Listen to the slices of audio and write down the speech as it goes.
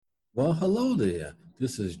Well, hello there.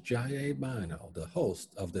 This is Jayman, the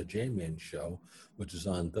host of the Jayman Show, which is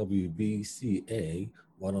on WBCA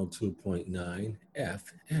 102.9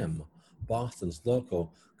 FM, Boston's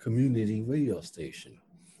local community radio station.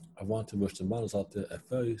 I want to wish the mothers out there a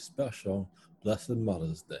very special, blessed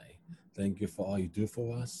Mother's Day. Thank you for all you do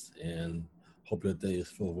for us, and hope your day is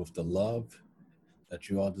full with the love that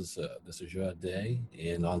you all deserve. This is your day,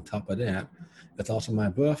 and on top of that, it's also my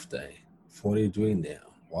birthday, 43 now.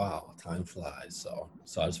 Wow, time flies.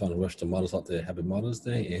 So I just want to wish the mothers out there happy Mother's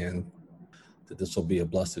Day, and that this will be a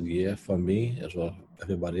blessed year for me as well as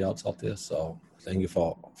everybody else out there. So thank you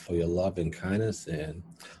for your love and kindness, and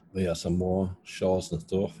we have some more shows in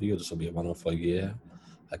store for you. This will be a wonderful year.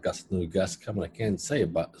 I got some new guests coming. I can't say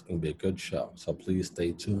it, but it's going to be a good show. So please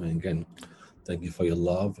stay tuned. And again, thank you for your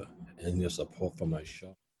love and your support for my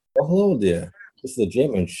show. Well, hello there. This is the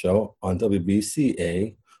Jayman Show on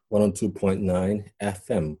WBCA 102.9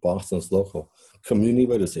 FM, Boston's local community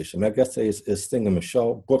radio station. My guest today is singer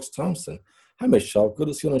Michelle Brooks Thompson. Hi, Michelle. Good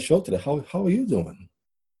to see you on the show today. How are you doing?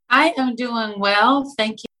 I am doing well.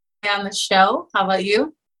 Thank you for being on the show. How about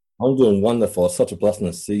you? I'm doing wonderful. It's such a blessing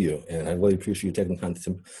to see you, and I really appreciate you taking time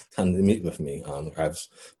to meet with me.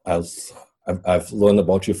 I've learned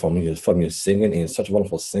about you from your singing, and you're such a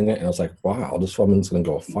wonderful singer. And I was like, wow, this woman's going to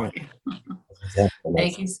go far.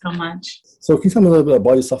 Thank you so much. So can you tell me a little bit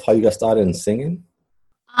about yourself, how you got started in singing?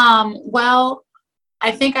 Well,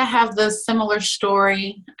 I think I have the similar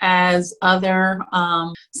story as other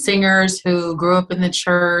singers who grew up in the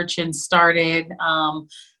church and started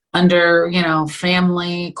under,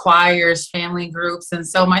 family choirs, family groups. And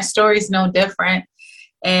so my story is no different.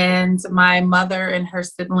 And my mother and her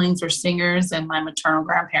siblings were singers, and my maternal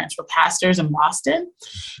grandparents were pastors in Boston.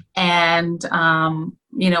 And,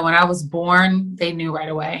 when I was born, they knew right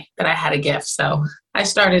away that I had a gift. So I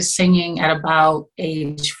started singing at about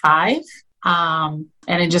age 5. And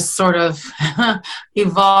it just sort of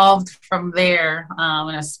evolved from there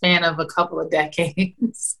in a span of a couple of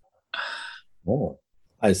decades. Oh,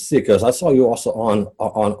 I see. Because I saw you also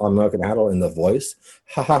on American Idol in The Voice.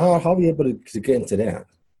 How were you able to get into that?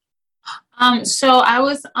 So I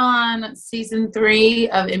was on season 3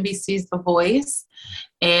 of NBC's The Voice,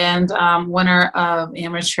 and winner of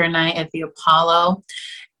Amateur Night at the Apollo.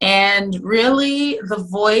 And really, The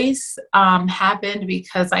Voice happened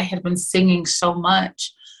because I had been singing so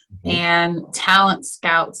much, and talent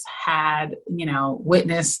scouts had,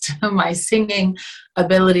 witnessed my singing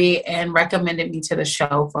ability and recommended me to the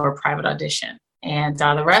show for a private audition. And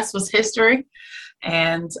the rest was history.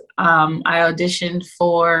 And I auditioned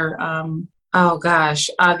for,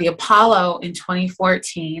 the Apollo in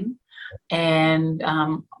 2014, and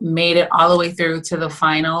made it all the way through to the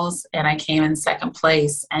finals. And I came in second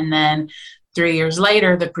place. And then 3 years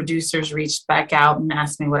later, the producers reached back out and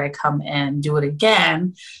asked me would I come and do it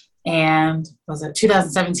again. And was it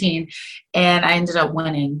 2017? And I ended up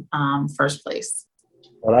winning first place.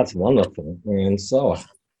 Well, that's wonderful.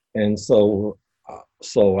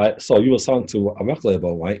 So you were signed to a record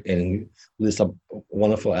label, right? And released some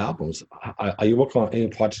wonderful albums. Are you working on any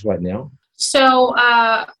projects right now? So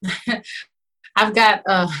I've got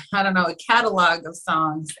a catalog of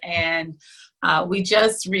songs, and we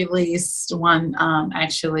just released one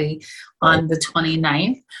actually on the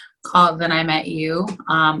 29th called Then I Met You.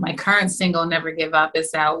 My current single, Never Give Up,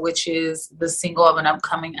 is out, which is the single of an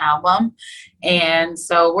upcoming album. And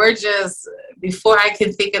so we're just, before I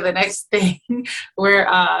can think of the next thing, we're,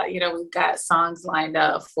 we've got songs lined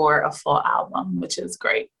up for a full album, which is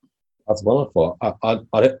great. That's wonderful. Are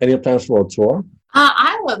there any plans for a tour?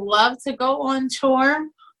 I would love to go on tour.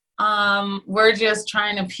 We're just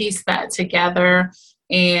trying to piece that together.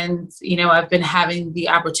 And, I've been having the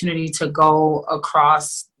opportunity to go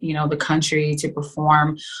across, the country to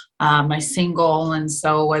perform my single. And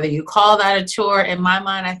so whether you call that a tour, in my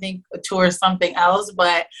mind, I think a tour is something else.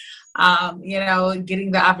 But,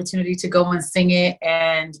 getting the opportunity to go and sing it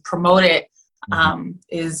and promote it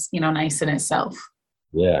is, nice in itself.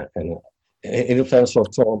 Yeah. And any plans for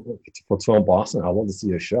tour in Boston? I want to see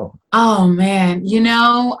your show. Oh, man.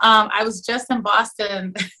 I was just in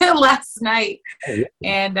Boston last night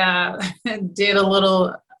and did a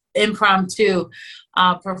little impromptu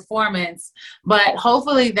performance, but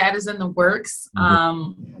hopefully that is in the works.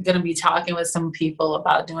 I'm going to be talking with some people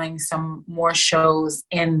about doing some more shows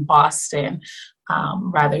in Boston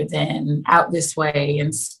rather than out this way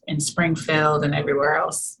in Springfield and everywhere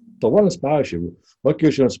else. So what inspires you? What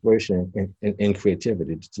gives you inspiration and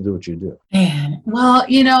creativity to do what you do? Man, well,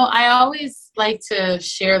 I always like to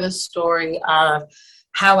share the story of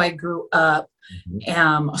how I grew up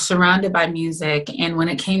surrounded by music. And when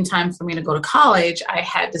it came time for me to go to college, I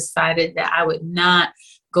had decided that I would not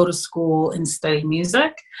go to school and study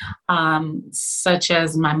music, such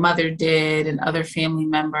as my mother did and other family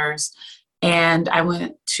members. And I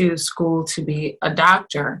went to school to be a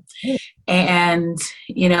doctor. And,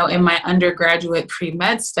 you know, in my undergraduate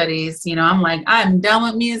pre-med studies, you know, I'm like, I'm done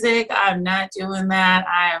with music. I'm not doing that.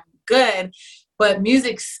 I am good. But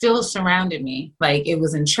music still surrounded me. Like, it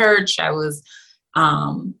was in church. I was,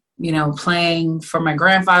 you know, playing for my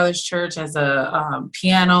grandfather's church as a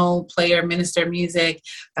piano player, minister of music.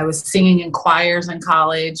 I was singing in choirs in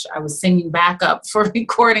college. I was singing backup for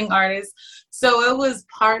recording artists. So it was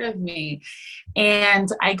part of me. And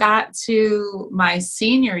I got to my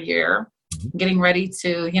senior year, getting ready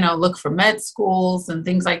to, you know, look for med schools and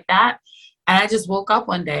things like that. And I just woke up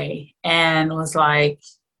one day and was like,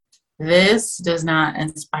 this does not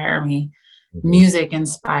inspire me. Music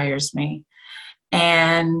inspires me.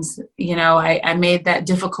 And, you know, I made that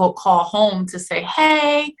difficult call home to say,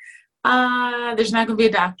 hey, there's not going to be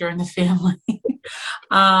a doctor in the family.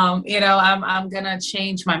 You know, I'm going to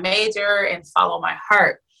change my major and follow my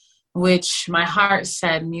heart, which my heart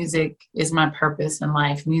said music is my purpose in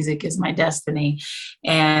life. Music is my destiny.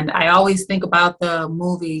 And I always think about the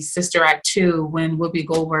movie Sister Act 2 when Whoopi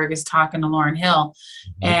Goldberg is talking to Lauryn Hill.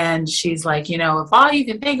 And she's like, you know, if all you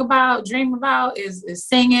can think about, dream about is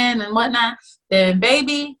singing and whatnot, then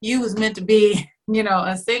baby, you was meant to be, you know,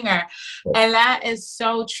 a singer. And that is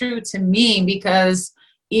so true to me, because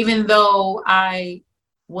even though I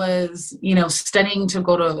was, you know, studying to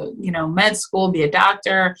go to, you know, med school, be a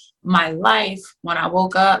doctor, my life, when I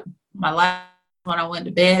woke up, my life, when I went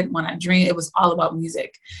to bed, when I dreamed, it was all about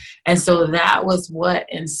music. And so that was what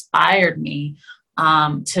inspired me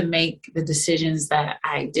to make the decisions that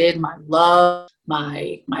I did. My love,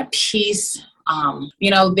 my peace.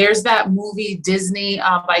 You know, there's that movie Disney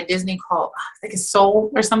by Disney called, I think it's Soul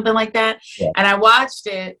or something like that. Yeah. And I watched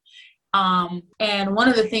it. And one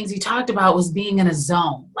of the things he talked about was being in a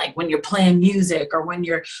zone, like when you're playing music or when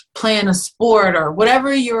you're playing a sport or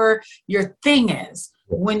whatever your thing is.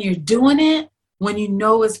 When you're doing it, when you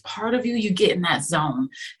know it's part of you, you get in that zone.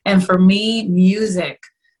 And for me, music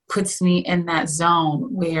puts me in that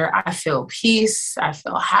zone where I feel peace, I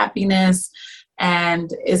feel happiness,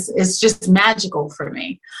 and it's just magical for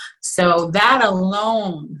me. So that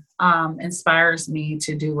alone inspires me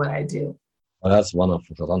to do what I do. Well, that's wonderful,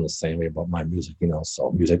 because I'm the same way about my music, you know.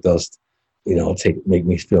 So music does, you know, make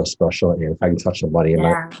me feel special, and if I can touch somebody.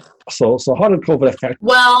 Yeah. So how did COVID affect?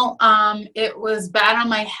 Well, it was bad on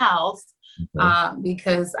my health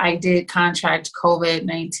because I did contract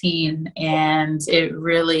COVID-19, and it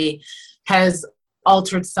really has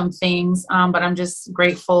altered some things. But I'm just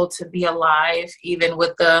grateful to be alive, even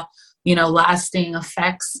with the, you know, lasting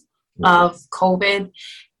effects of COVID.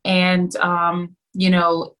 And you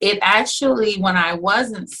know, it actually, when I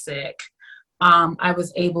wasn't sick, I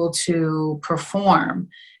was able to perform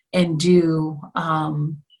and do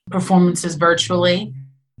performances virtually.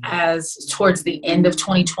 As towards the end of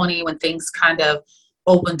 2020, when things kind of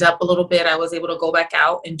opened up a little bit, I was able to go back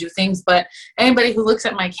out and do things. But anybody who looks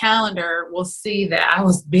at my calendar will see that I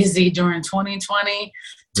was busy during 2020,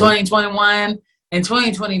 2021, and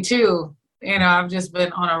 2022. You know, I've just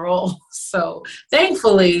been on a roll. So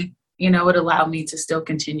thankfully, you know, it allowed me to still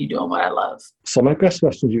continue doing what I love. So my next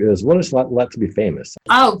question to you is, what is it like to be famous?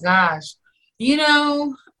 Oh, gosh. You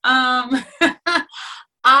know,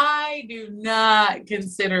 I do not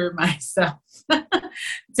consider myself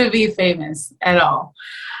to be famous at all.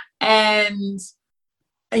 And,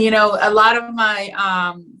 you know, a lot of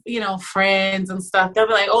my, you know, friends and stuff, they'll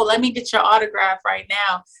be like, oh, let me get your autograph right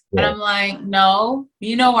now. Yeah. And I'm like, no,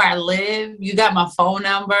 you know where I live. You got my phone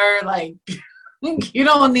number. Like, you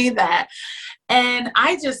don't need that. And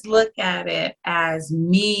I just look at it as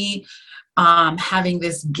me having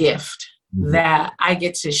this gift that I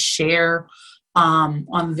get to share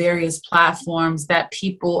on various platforms that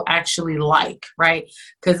people actually like, right?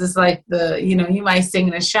 Because it's like you know, you might sing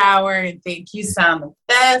in the shower and think you sound the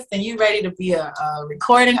best and you're ready to be a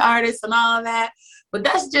recording artist and all of that. But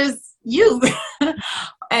that's just you.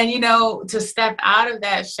 And, you know, to step out of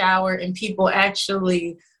that shower and people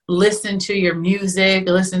actually listen to your music,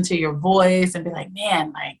 listen to your voice, and be like,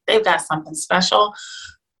 man, like they've got something special.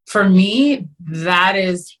 For me, that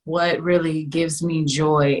is what really gives me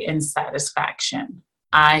joy and satisfaction.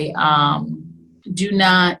 I do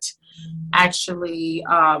not actually,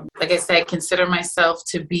 like I said, consider myself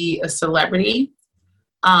to be a celebrity.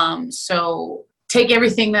 So take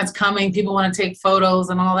everything that's coming. People want to take photos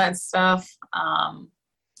and all that stuff.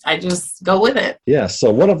 I just go with it. Yeah.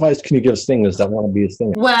 So what advice can you give singers that want to be a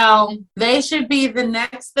singer? Well, they should be the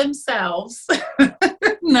next themselves,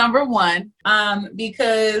 number one,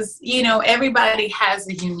 because, everybody has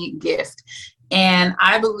a unique gift. And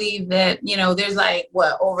I believe that, there's like,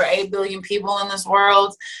 over 8 billion people in this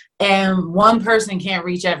world, and one person can't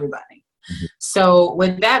reach everybody. Mm-hmm. So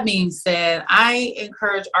with that being said, I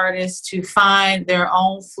encourage artists to find their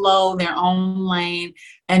own flow, their own lane,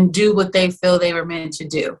 and do what they feel they were meant to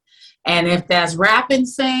do. And if that's rap and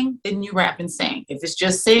sing, then you rap and sing. If it's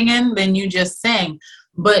just singing, then you just sing.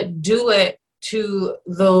 But do it to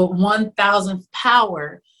the 1,000th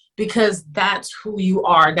power, because that's who you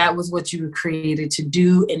are. That was what you were created to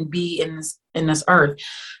do and be in this earth.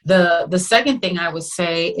 The second thing I would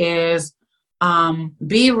say is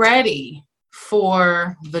be ready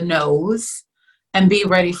for the no's and be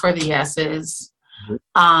ready for the yeses.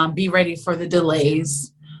 Be ready for the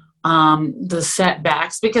delays. The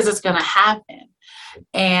setbacks, because it's going to happen.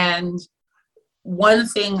 And one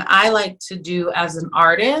thing I like to do as an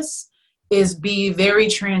artist is be very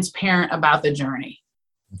transparent about the journey.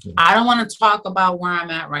 Okay. I don't want to talk about where I'm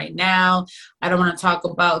at right now. I don't want to talk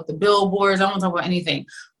about the billboards. I don't want to talk about anything.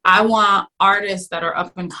 I want artists that are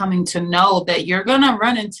up and coming to know that you're going to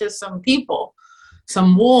run into some people,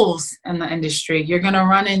 some wolves in the industry. You're going to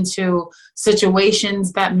run into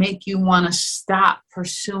situations that make you want to stop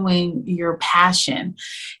pursuing your passion.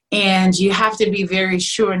 And you have to be very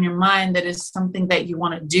sure in your mind that it's something that you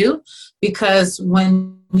want to do, because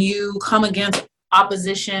when you come against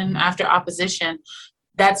opposition after opposition,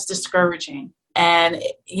 that's discouraging. And,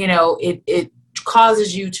 it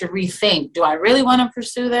causes you to rethink, do I really want to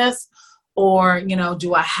pursue this? Or,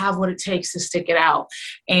 do I have what it takes to stick it out?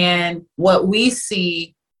 And what we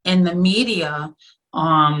see in the media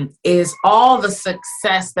is all the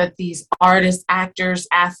success that these artists, actors,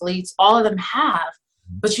 athletes, all of them have,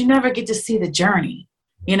 but you never get to see the journey.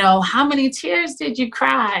 How many tears did you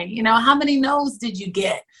cry? How many no's did you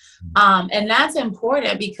get? And that's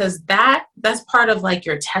important, because that's part of like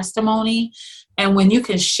your testimony. And when you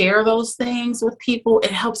can share those things with people,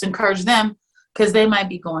 it helps encourage them, because they might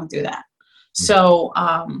be going through that. So,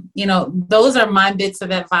 those are my bits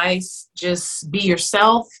of advice. Just be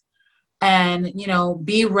yourself and,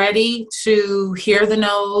 be ready to hear the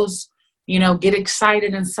no's, get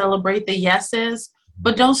excited and celebrate the yeses,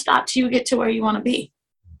 but don't stop till you get to where you want to be.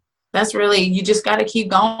 That's really, you just got to keep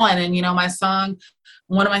going. And,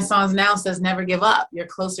 one of my songs now says, never give up. You're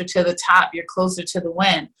closer to the top. You're closer to the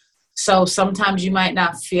win. So sometimes you might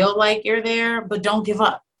not feel like you're there, but don't give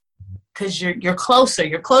up. Because you're closer.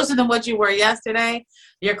 You're closer than what you were yesterday.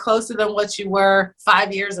 You're closer than what you were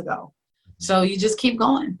 5 years ago. So you just keep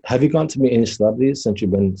going. Have you gone to meet any celebrities since you've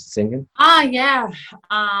been singing? Yeah.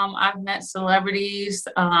 I've met celebrities.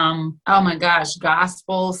 Oh my gosh,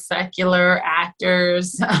 gospel, secular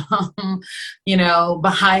actors,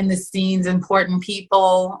 behind the scenes, important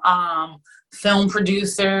people, film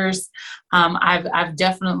producers. I've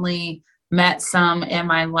definitely met some in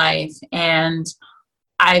my life, and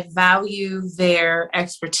I value their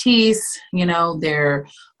expertise, their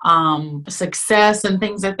success and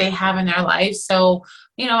things that they have in their life. So,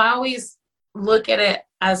 I always look at it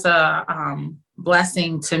as a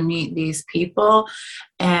blessing to meet these people.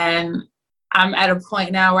 And I'm at a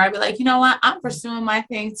point now where I'd be like, you know what, I'm pursuing my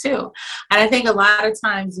thing too. And I think a lot of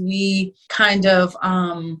times we kind of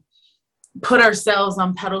put ourselves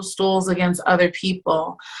on pedestals against other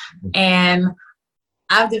people. And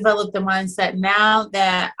I've developed the mindset now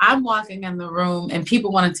that I'm walking in the room and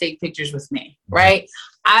people want to take pictures with me, right?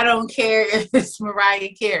 I don't care if it's Mariah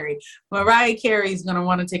Carey. Mariah Carey is going to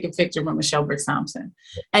want to take a picture with Michelle Brooks Thompson.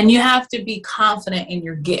 And you have to be confident in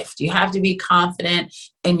your gift. You have to be confident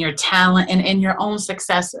in your talent and in your own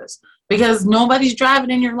successes, because nobody's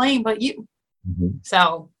driving in your lane but you. Mm-hmm.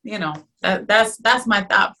 So, that's my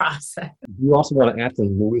thought process. You also want to act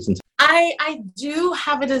in movies and I do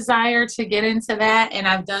have a desire to get into that, and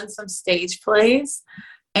I've done some stage plays,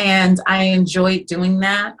 and I enjoyed doing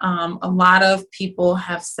that. A lot of people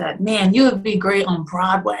have said, man, you would be great on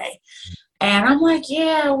Broadway. And I'm like,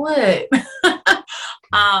 yeah, I would.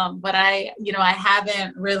 But I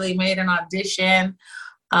haven't really made an audition,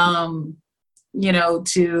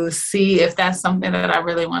 to see if that's something that I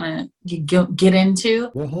really want to get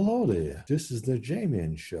into. Well, hello there. This is the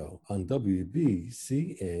Jayman Show on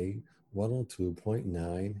WBCA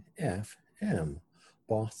 102.9 FM,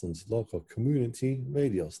 Boston's local community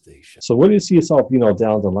radio station. So where do you see yourself,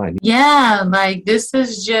 down the line? Yeah, like this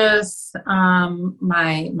is just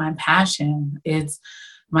my passion. It's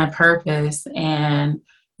my purpose. And,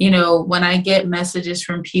 when I get messages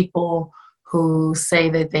from people who say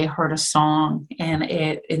that they heard a song and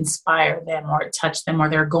it inspired them or it touched them or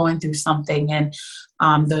they're going through something and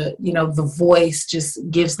the voice just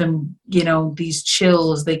gives them, these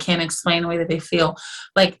chills. They can't explain the way that they feel.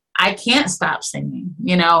 Like, I can't stop singing.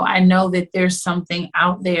 I know that there's something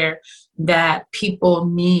out there that people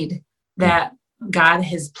need that God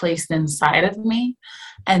has placed inside of me.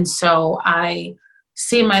 And so I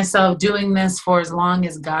see myself doing this for as long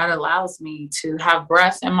as God allows me to have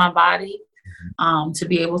breath in my body, to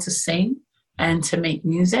be able to sing and to make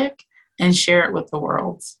music and share it with the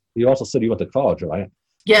world. You also said you went to college, right?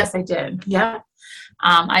 Yes, I did. Yeah.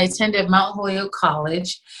 I attended Mount Holyoke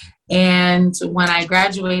College. And when I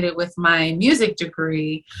graduated with my music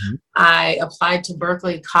degree, I applied to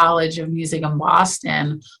Berklee College of Music in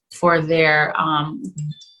Boston for their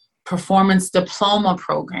performance diploma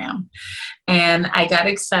program. And I got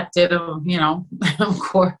accepted, of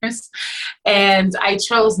course. And I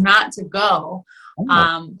chose not to go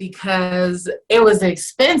because it was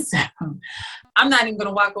expensive. I'm not even going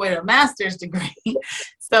to walk away with a master's degree.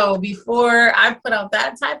 So before I put out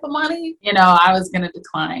that type of money, I was going to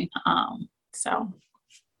decline. Well,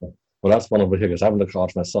 that's fun over here because I went to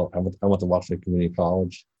college myself. I went to Washington Community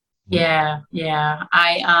College. Yeah.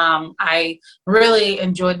 I really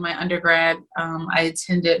enjoyed my undergrad. I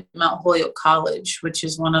attended Mount Holyoke College, which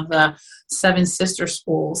is one of the 7 sister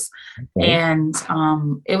schools. Okay. And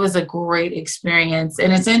it was a great experience.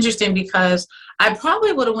 And it's interesting because I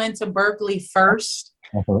probably would have went to Berklee first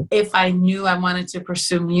if I knew I wanted to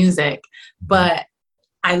pursue music. But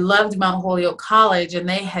I loved Mount Holyoke College, and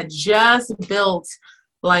they had just built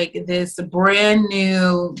like this brand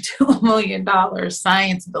new $2 million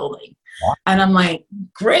science building. Wow. And I'm like,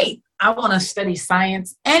 great, I want to study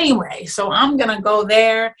science anyway. So I'm going to go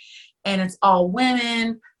there, and it's all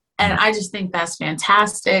women. And I just think that's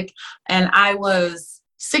fantastic. And I was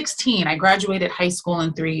 16. I graduated high school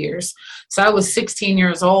in 3 years. So I was 16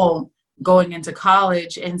 years old going into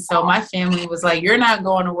college. And so my family was like, you're not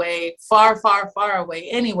going away far, far, far away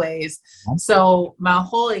anyways. So Mount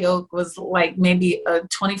Holyoke was like maybe a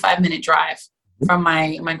 25-minute drive from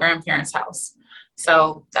my grandparents' house.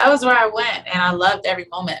 So that was where I went, and I loved every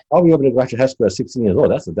moment. I'll be able to graduate high school at 16 years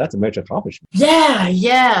old. That's a major accomplishment.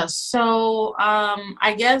 Yeah. So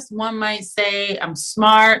I guess one might say I'm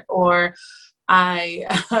smart, or I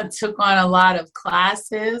took on a lot of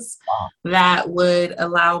classes that would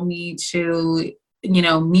allow me to,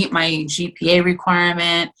 meet my GPA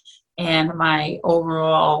requirement and my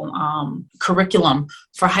overall curriculum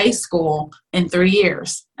for high school in 3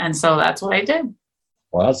 years. And so that's what I did.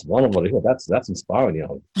 Well, that's wonderful to hear. That's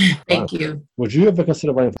inspiring. Thank you. Would you ever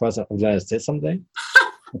consider running for president of the United States someday?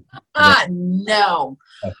 No,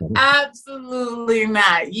 absolutely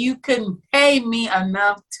not. You can pay me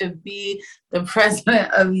enough to be the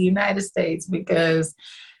president of the United States because,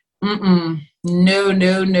 no.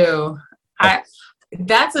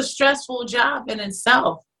 That's a stressful job in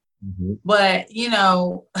itself. Mm-hmm. But,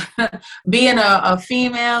 being a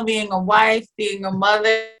female, being a wife, being a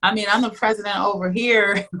mother, I'm the president over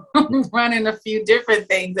here running a few different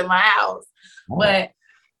things in my house. Oh. But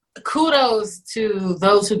kudos to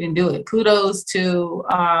those who can do it. Kudos to,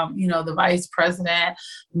 the vice president,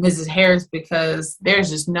 Mrs. Harris, because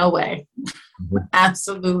there's just no way. Mm-hmm.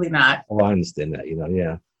 Absolutely not. Oh, I understand that,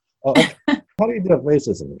 yeah. Okay. How do you deal with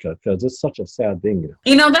racism? Because it's such a sad thing.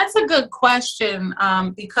 That's a good question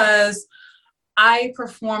because I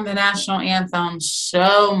perform the national anthem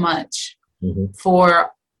so much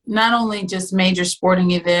for not only just major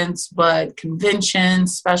sporting events, but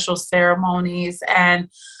conventions, special ceremonies. And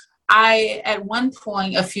at one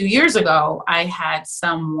point, a few years ago, I had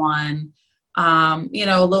someone, a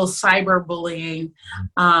little cyberbullying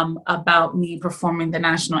about me performing the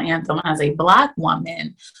national anthem as a Black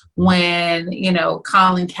woman when,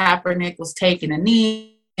 Colin Kaepernick was taking a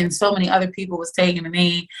knee and so many other people was taking a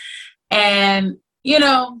knee. And,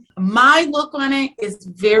 my look on it is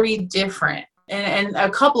very different. And a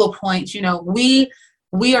couple of points,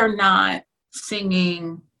 we are not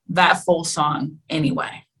singing that full song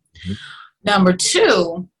anyway. Mm-hmm. Number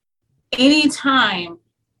two, anytime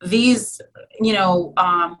these,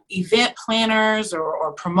 event planners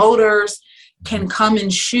or promoters can come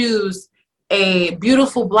and choose a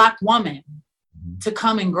beautiful Black woman to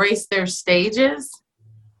come and grace their stages,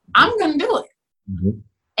 I'm going to do it. Mm-hmm.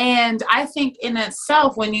 And I think in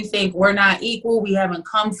itself, when you think we're not equal, we haven't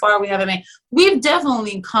come far, we've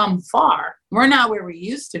definitely come far. We're not where we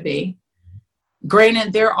used to be.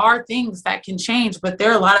 Granted, there are things that can change, but there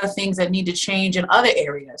are a lot of things that need to change in other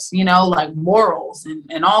areas, like morals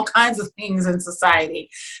and all kinds of things in society.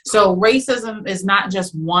 So racism is not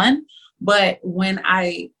just one, but when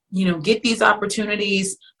I get these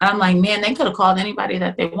opportunities. And I'm like, man, they could have called anybody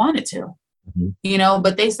that they wanted to,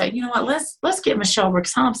 but they said, you know what, let's get Michelle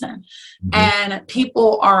Brooks Thompson. And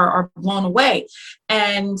people are blown away.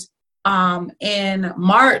 And in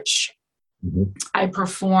March, I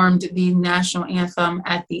performed the national anthem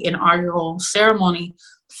at the inaugural ceremony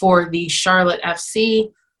for the Charlotte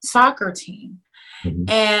FC soccer team.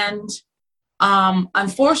 And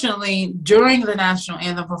unfortunately, during the national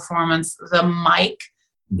anthem performance, the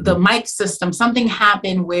mic system, something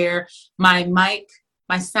happened where my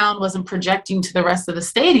sound wasn't projecting to the rest of the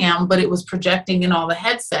stadium, but it was projecting in all the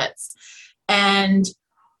headsets. And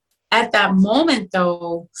at that moment,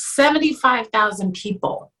 though, 75,000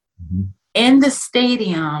 people in the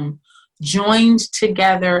stadium joined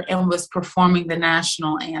together and was performing the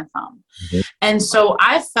national anthem. And so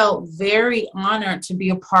I felt very honored to be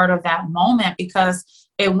a part of that moment because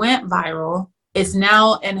it went viral. It's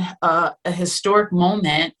now a historic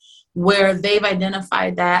moment where they've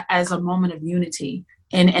identified that as a moment of unity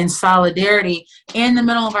and solidarity in the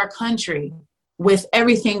middle of our country with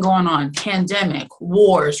everything going on, pandemic,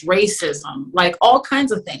 wars, racism, like all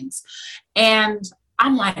kinds of things. And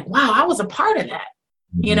I'm like, wow, I was a part of that,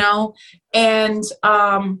 And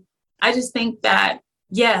I just think that,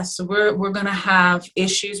 yes, we're going to have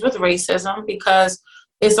issues with racism because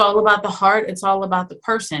it's all about the heart. It's all about the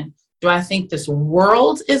person. Do I think this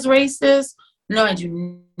world is racist? No, I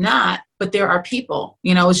do not. But there are people,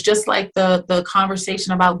 it's just like the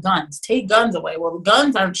conversation about guns. Take guns away. Well, the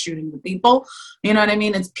guns aren't shooting the people. You know what I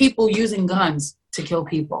mean? It's people using guns to kill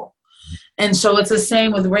people. And so it's the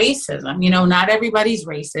same with racism. Not everybody's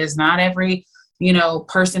racist. Not every,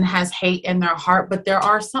 person has hate in their heart, but there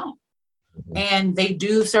are some. And they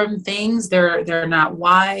do certain things. They're not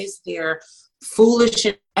wise. They're foolish.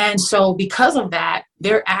 And so because of that,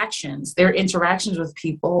 their actions, their interactions with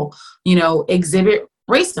people, exhibit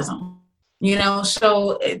racism,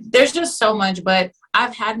 so there's just so much, but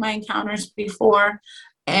I've had my encounters before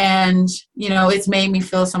and, it's made me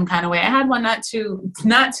feel some kind of way. I had one not too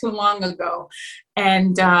long ago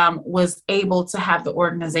and was able to have the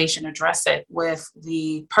organization address it with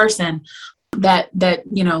the person that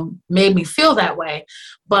made me feel that way.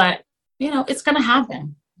 But, it's going to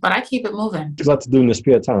happen. But I keep it moving. What do you like to do in your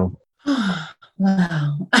spare time?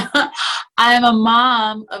 Wow. I am a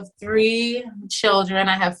mom of 3 children.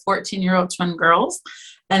 I have 14-year-old twin girls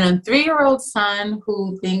and a 3-year-old son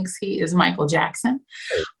who thinks he is Michael Jackson.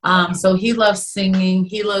 So he loves singing.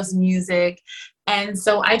 He loves music. And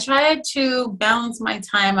so I try to balance my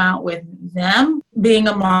time out with them, being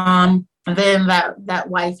a mom, and then that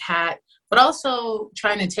wife hat, but also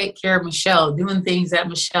trying to take care of Michelle, doing things that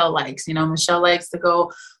Michelle likes. Michelle likes to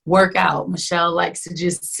go work out. Michelle likes to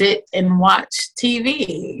just sit and watch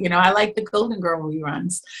TV. I like the Golden Girl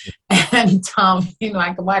reruns. And,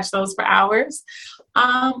 I can watch those for hours.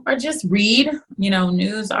 Or just read,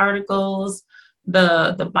 news articles,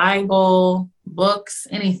 the Bible, books,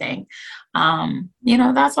 anything.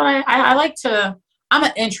 That's what I like to, I'm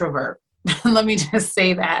an introvert. Let me just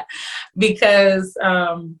say that because,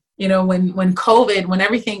 when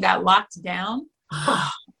everything got locked down,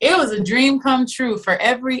 it was a dream come true for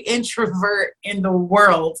every introvert in the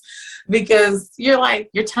world because you're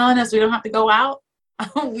telling us we don't have to go out.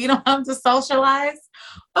 We don't have to socialize.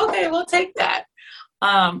 Okay, we'll take that.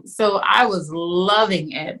 So I was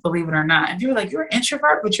loving it, believe it or not. And you were like, you're an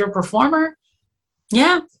introvert, but you're a performer?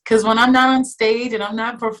 Yeah, because when I'm not on stage and I'm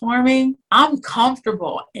not performing, I'm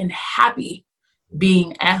comfortable and happy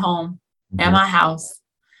being at home at my house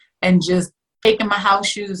and just taking my house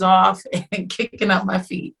shoes off and kicking up my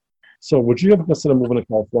feet. So would you ever consider moving to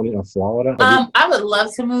California or Florida? I would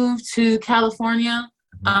love to move to California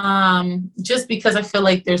just because I feel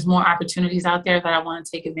like there's more opportunities out there that I want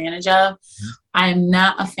to take advantage of. I'm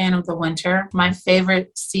not a fan of the winter. My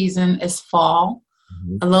favorite season is fall,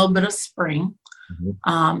 a little bit of spring.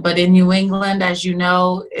 But in New England, as you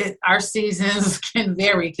know, our seasons can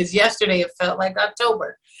vary because yesterday it felt like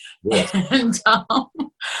October. And,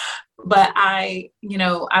 but I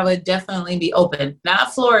would definitely be open.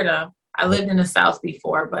 Not Florida. I lived in the South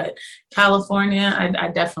before, but California, I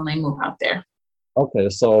definitely move out there. Okay,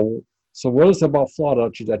 so what is it about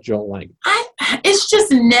Florida that you don't like? It's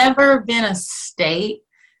just never been a state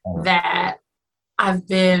that I've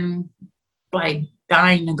been like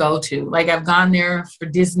dying to go to. Like I've gone there for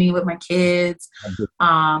Disney with my kids,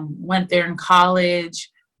 went there in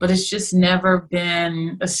college, but it's just never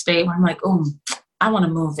been a state where I'm like, oh, I want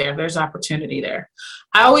to move there. There's opportunity there.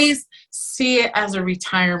 I always see it as a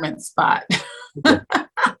retirement spot.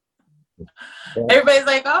 Everybody's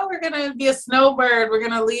like, oh, we're going to be a snowbird. We're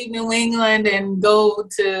going to leave New England and go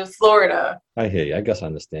to Florida. I hear you. I guess I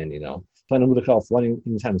understand, Planning to move to California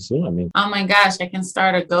anytime soon? I mean, oh my gosh, I can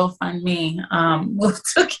start a GoFundMe. Move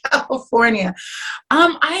to California.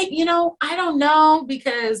 I don't know,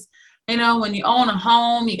 because when you own a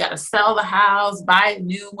home, you got to sell the house, buy a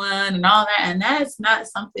new one, and all that, and that's not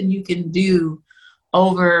something you can do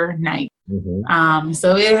overnight. mm-hmm.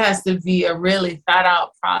 So it has to be a really thought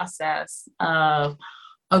out process of,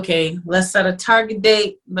 okay, let's set a target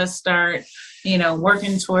date. Let's start,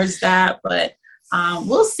 working towards that. But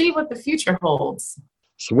we'll see what the future holds.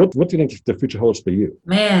 So what do you think the future holds for you?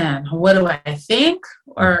 Man, what do I think?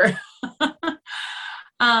 Or,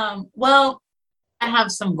 well, I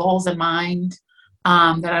have some goals in mind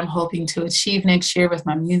that I'm hoping to achieve next year with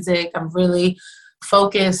my music. I'm really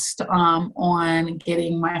focused on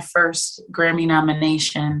getting my first Grammy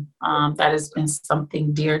nomination. That has been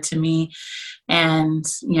something dear to me. And,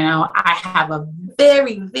 I have a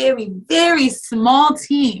very, very, very small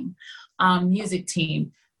team, music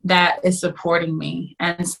team, that is supporting me.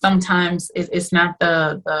 And sometimes it's not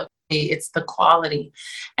it's the quality.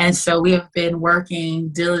 And so we have been working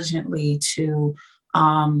diligently to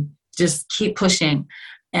just keep pushing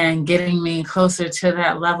and getting me closer to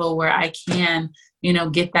that level where I can,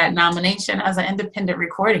 get that nomination as an independent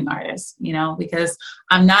recording artist, because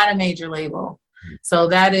I'm not a major label. So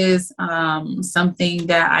that is something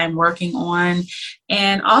that I'm working on.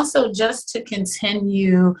 And also just to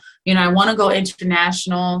continue, I want to go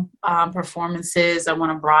international performances. I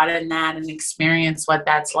want to broaden that and experience what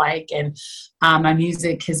that's like. And my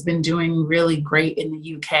music has been doing really great in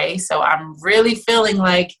the UK. So I'm really feeling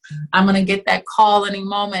like I'm going to get that call any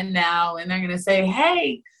moment now. And they're going to say,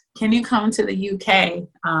 hey, can you come to the UK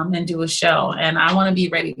and do a show? And I want to be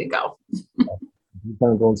ready to go. You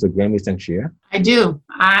plan on going to the Grammys next year? I do.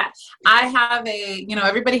 I have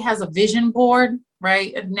everybody has a vision board,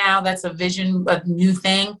 right? Now that's a new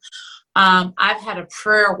thing. I've had a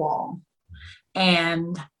prayer wall,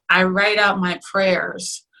 and I write out my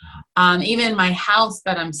prayers. Even my house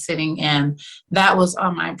that I'm sitting in, that was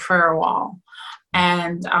on my prayer wall.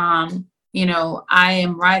 And, I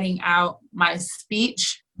am writing out my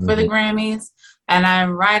speech for the Grammys, and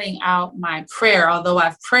I'm writing out my prayer, although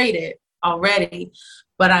I've prayed it already,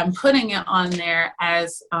 but I'm putting it on there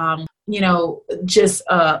as, just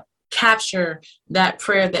capture that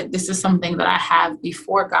prayer, that this is something that I have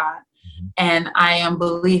before God. And I am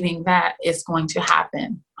believing that it's going to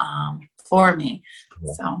happen for me.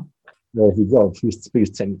 Yeah. So. Well, if you go, please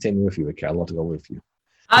take me with you, okay? I'd love to go with you.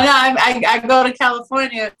 I know I go to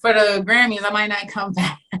California for the Grammys. I might not come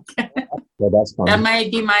back. Well, that's fine. That might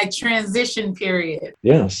be my transition period.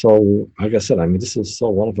 Yeah. So, like I said, this is so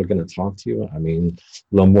wonderful getting to talk to you.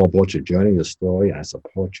 Learn more about your journey, your story. I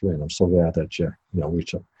support you, and I'm so glad that you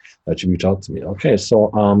reach out to me. Okay. So,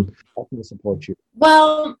 how can I support you?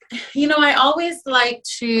 Well, I always like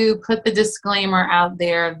to put the disclaimer out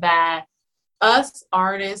there that us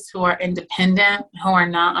artists who are independent, who are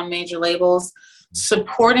not on major labels,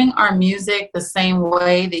 supporting our music the same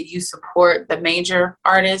way that you support the major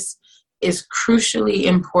artists is crucially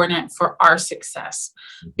important for our success.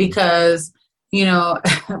 Because,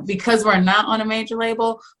 because we're not on a major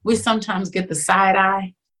label, we sometimes get the side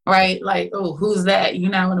eye, right? Like, oh, who's that?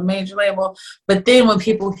 You're not on a major label. But then when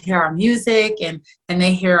people hear our music and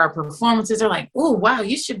they hear our performances, they're like, oh, wow,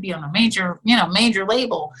 you should be on a major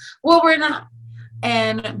label. Well, we're not.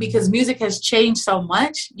 And because music has changed so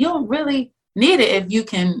much, you don't really need it if you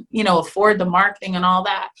can, afford the marketing and all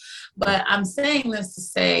that. But I'm saying this to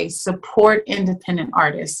say, support independent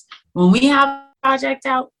artists. When we have a project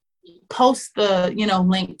out, post the,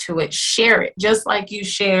 link to it, share it, just like you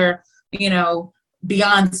share,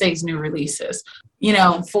 Beyonce's new releases,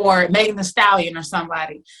 for Megan Thee Stallion or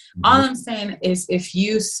somebody. Mm-hmm. All I'm saying is, if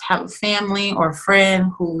you have a family or a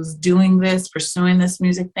friend who's doing this, pursuing this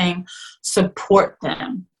music thing, support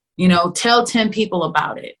them. Tell 10 people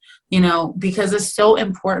about it, because it's so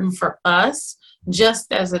important for us,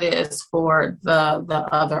 just as it is for the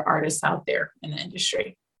other artists out there in the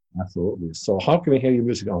industry. Absolutely. So how can we hear your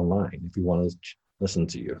music online if you want to listen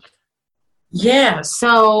to you? Yeah,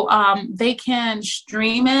 so they can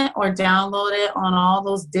stream it or download it on all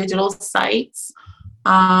those digital sites,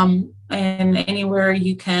 and anywhere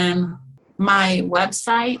you can. My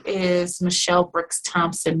website is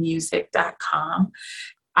MichelleBrooksThompsonmusic.com.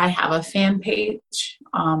 I have a fan page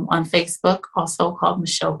on Facebook, also called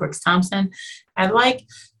Michelle Brooks Thompson. I like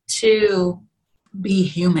to be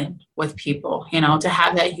human with people, to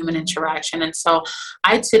have that human interaction. And so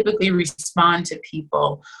I typically respond to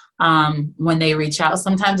people when they reach out.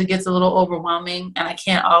 Sometimes it gets a little overwhelming and I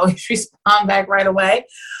can't always respond back right away,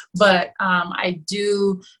 but I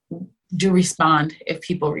do respond if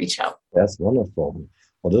people reach out. That's wonderful.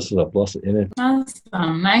 Well, this is a blessed interview.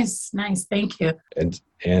 Awesome. Nice. Thank you. And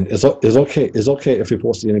it's okay if we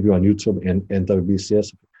post the interview on YouTube and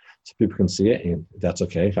WBCS so people can see it, and that's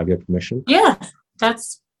okay. Have your permission? Yeah,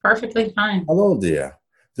 that's perfectly fine. Hello there.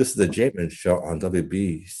 This is the Jayman Show on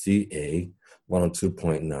WBCA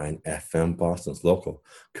 102.9 FM, Boston's local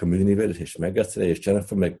community radio station. My guest today is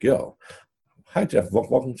Jennifer McGill. Hi, Jeff.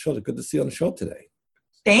 Welcome to the show. Good to see you on the show today.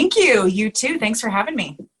 Thank you. You too. Thanks for having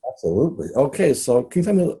me. Absolutely. Okay, so can you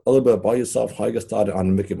tell me a little bit about yourself, how you got started on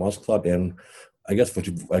the Mickey Mouse Club, and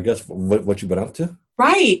what you've been up to?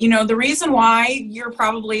 Right. The reason why you're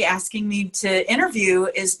probably asking me to interview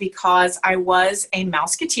is because I was a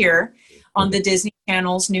Mouseketeer on the Disney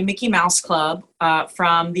Channel's new Mickey Mouse Club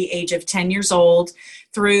from the age of 10 years old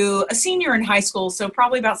through a senior in high school, so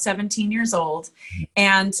probably about 17 years old.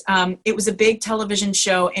 And it was a big television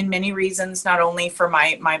show in many reasons, not only for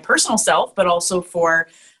my personal self, but also for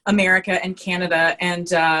America and Canada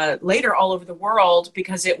and later all over the world,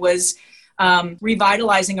 because it was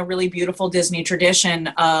revitalizing a really beautiful Disney tradition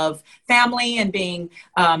of family and being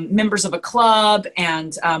members of a club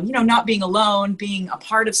and, not being alone, being a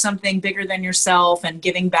part of something bigger than yourself and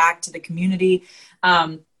giving back to the community.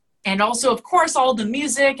 And also, of course, all the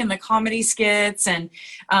music and the comedy skits and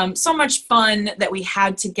so much fun that we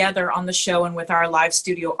had together on the show and with our live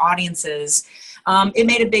studio audiences. It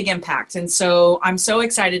made a big impact. And so I'm so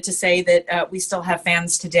excited to say that we still have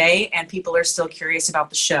fans today and people are still curious about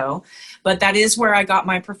the show. But that is where I got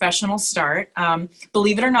my professional start.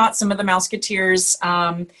 Believe it or not, some of the Mouseketeers,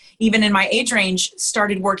 even in my age range,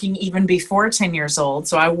 started working even before 10 years old.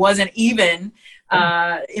 So I wasn't even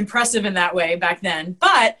impressive in that way back then.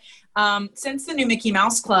 But since the new Mickey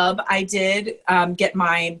Mouse Club, I did get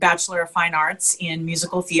my Bachelor of Fine Arts in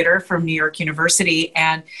Musical Theater from New York University.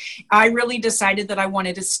 And I really decided that I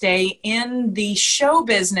wanted to stay in the show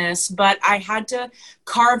business, but I had to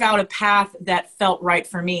carve out a path that felt right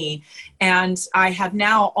for me. And I have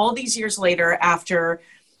now, all these years later, after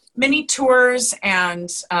many tours and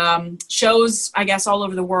shows, I guess, all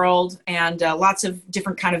over the world and lots of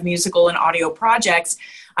different kind of musical and audio projects,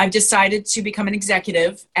 I've decided to become an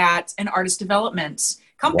executive at an artist development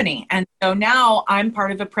company. And so now I'm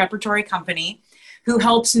part of a preparatory company who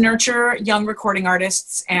helps nurture young recording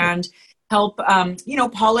artists and help,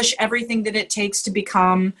 polish everything that it takes to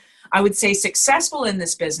become, I would say, successful in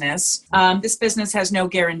this business. This business has no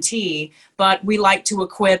guarantee, but we like to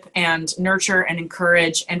equip and nurture and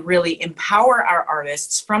encourage and really empower our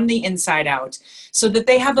artists from the inside out so that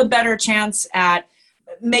they have a better chance at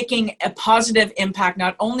making a positive impact,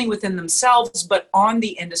 not only within themselves, but on the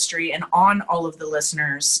industry and on all of the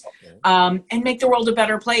listeners, and make the world a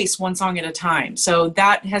better place one song at a time. So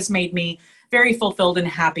that has made me very fulfilled and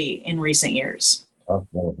happy in recent years. That's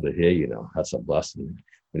wonderful to hear, that's a blessing.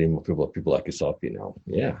 We need more people like yourself,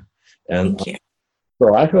 Yeah. And Thank you.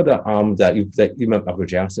 So I heard that you met Michael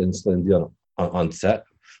Jackson on set.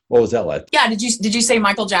 What was that like? Yeah. Did you say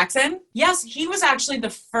Michael Jackson? Yes. He was actually the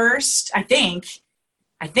first, I think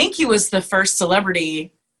he was the first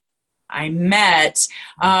celebrity I met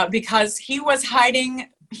because he was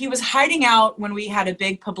hiding out when we had a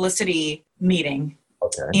big publicity meeting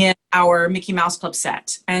in our Mickey Mouse Club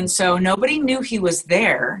set. And so nobody knew he was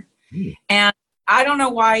there. And I don't know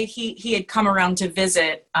why he had come around to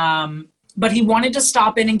visit, but he wanted to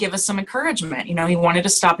stop in and give us some encouragement. He wanted to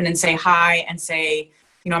stop in and say hi and say,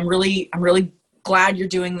 I'm really glad you're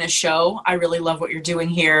doing this show. I really love what you're doing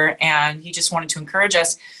here. And he just wanted to encourage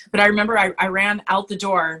us. But I remember I ran out the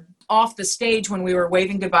door off the stage when we were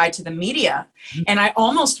waving goodbye to the media. And I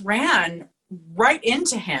almost ran right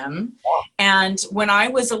into him. And when I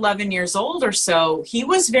was 11 years old or so, he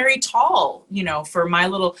was very tall, for my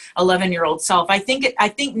little 11-year-old self. I think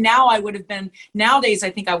nowadays I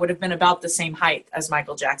think I would have been about the same height as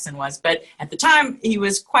Michael Jackson was. But at the time he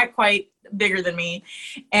was quite bigger than me.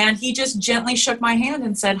 And he just gently shook my hand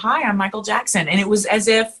and said, "Hi, I'm Michael Jackson." And it was as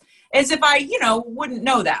if I, wouldn't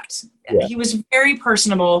know that. Yeah. He was very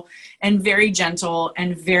personable and very gentle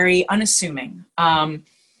and very unassuming.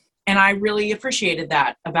 And I really appreciated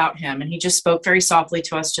that about him. And he just spoke very softly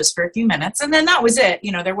to us just for a few minutes. And then that was it.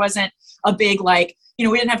 There wasn't a big, we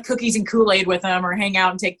didn't have cookies and Kool-Aid with him or hang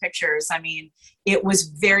out and take pictures. I mean, it was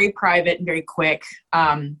very private and very quick.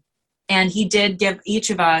 And he did give each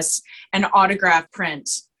of us an autograph print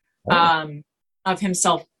of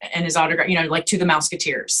himself and his autograph, to the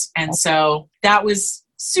Mouseketeers. And so that was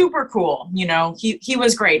super cool. He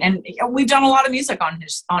was great. And we've done a lot of music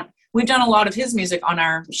we've done a lot of his music on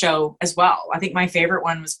our show as well. I think my favorite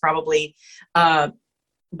one was probably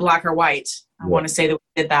Black or White. I want to say that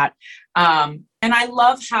we did that. And I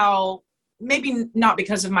love how, maybe not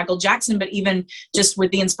because of Michael Jackson, but even just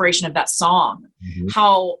with the inspiration of that song,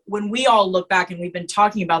 how when we all look back, and we've been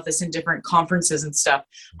talking about this in different conferences and stuff,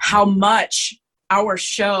 how much our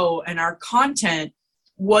show and our content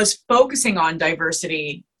was focusing on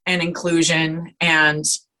diversity and inclusion and,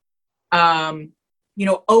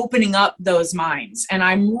 opening up those minds. And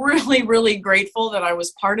I'm really, really grateful that I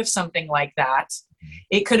was part of something like that.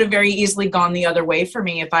 It could have very easily gone the other way for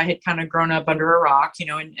me if I had kind of grown up under a rock,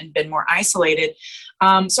 and been more isolated.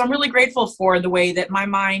 So I'm really grateful for the way that my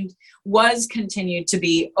mind was continued to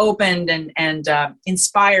be opened and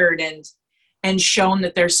inspired and shown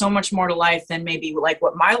that there's so much more to life than maybe like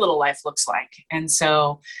what my little life looks like. And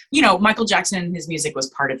so, Michael Jackson and his music was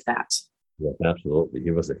part of that. Yes, absolutely. He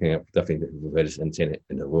was definitely the greatest entertainer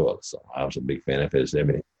in the world. So I was a big fan of his.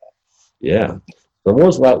 Everything. Yeah. So what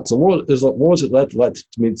was it like to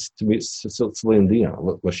meet Celine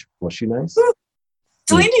Dion? Was she nice?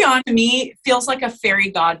 Celine Dion to me feels like a fairy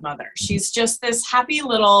godmother. She's just this happy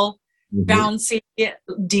little bouncy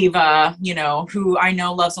diva, who I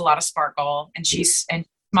know loves a lot of sparkle, and and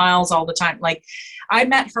smiles all the time. Like, I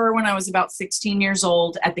met her when I was about 16 years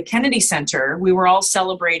old at the Kennedy Center. We were all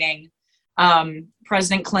celebrating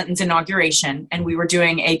President Clinton's inauguration, and we were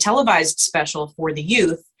doing a televised special for the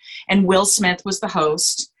youth. And Will Smith was the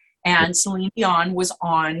host, and Celine Dion was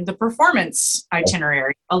on the performance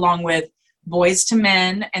itinerary, along with Boys to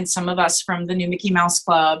Men and some of us from the New Mickey Mouse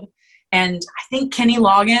Club. And I think Kenny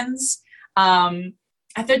Loggins.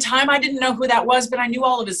 At the time, I didn't know who that was, but I knew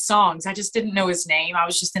all of his songs. I just didn't know his name. I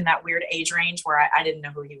was just in that weird age range where I didn't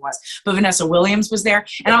know who he was. But Vanessa Williams was there.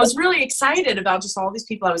 And I was really excited about just all these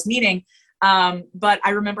people I was meeting. But I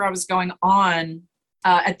remember I was going on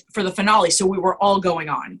for the finale. So we were all going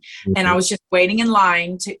on. And I was just waiting in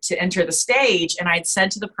line to enter the stage. And I'd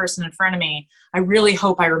said to the person in front of me, I really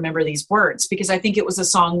hope I remember these words, because I think it was a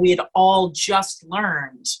song we had all just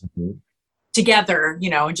learned together,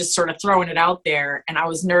 and just sort of throwing it out there. And I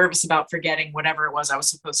was nervous about forgetting whatever it was I was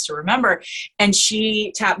supposed to remember. And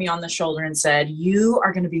she tapped me on the shoulder and said, "You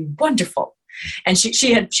are going to be wonderful." And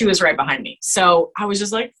she was right behind me. So I was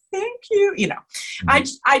just like, thank you. I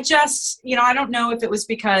just, I don't know if it was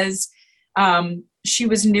because she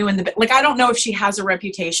was new in I don't know if she has a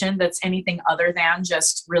reputation that's anything other than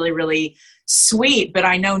just really, really sweet. But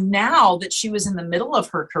I know now that she was in the middle of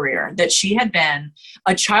her career, that she had been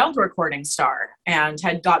a child recording star and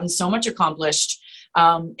had gotten so much accomplished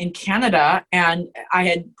in Canada. And I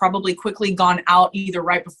had probably quickly gone out either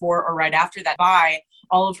right before or right after that by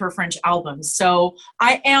all of her French albums. So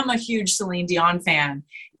I am a huge Celine Dion fan.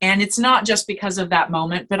 And it's not just because of that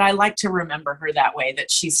moment, but I like to remember her that way,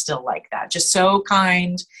 that she's still like that, just so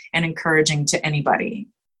kind and encouraging to anybody.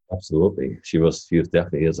 Absolutely. She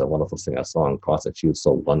definitely is a wonderful singer. I saw her in concert. She was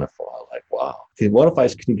so wonderful. I was like, wow. What if I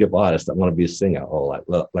can give artists that want to be a singer, or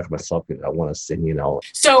like myself, I want to sing,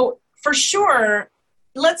 So for sure,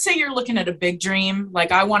 let's say you're looking at a big dream.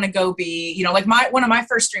 Like, I want to go be, one of my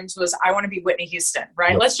first dreams was I want to be Whitney Houston,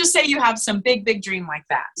 right? Yep. Let's just say you have some big, big dream like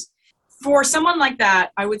that. For someone like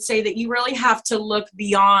that, I would say that you really have to look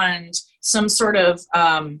beyond some sort of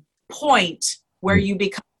point where you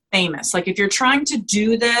become famous. Like, if you're trying to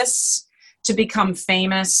do this to become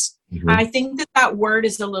famous, I think that word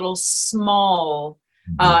is a little small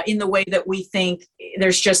in the way that we think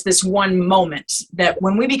there's just this one moment that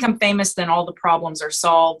when we become famous, then all the problems are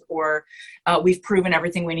solved, or we've proven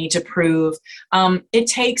everything we need to prove. It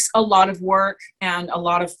takes a lot of work and a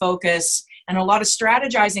lot of focus and a lot of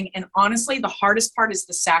strategizing. And honestly, the hardest part is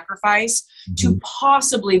the sacrifice to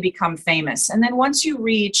possibly become famous. And then once you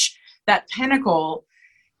reach that pinnacle,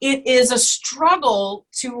 it is a struggle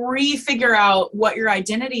to refigure out what your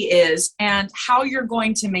identity is and how you're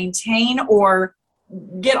going to maintain or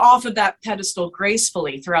get off of that pedestal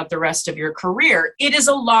gracefully throughout the rest of your career. It is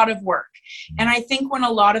a lot of work. And I think when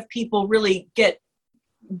a lot of people really dig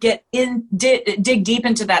deep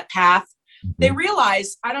into that path, they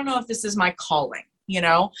realize, I don't know if this is my calling,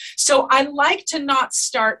 So I like to not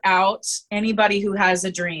start out, anybody who has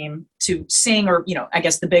a dream to sing, or, I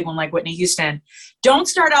guess the big one like Whitney Houston, don't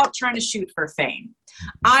start out trying to shoot for fame.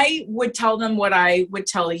 I would tell them what I would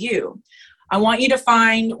tell you. I want you to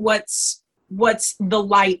find what's the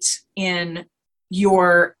light in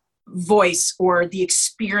your voice or the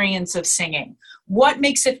experience of singing. What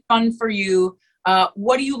makes it fun for you?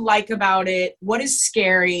 What do you like about it? What is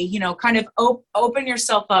scary? Kind of open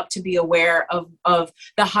yourself up to be aware of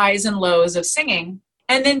the highs and lows of singing.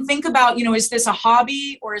 And then think about, is this a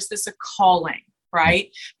hobby or is this a calling?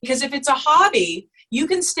 right? Because if it's a hobby, you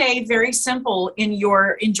can stay very simple in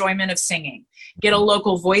your enjoyment of singing. Get a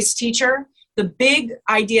local voice teacher. The big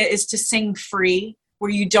idea is to sing free,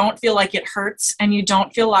 where you don't feel like it hurts and you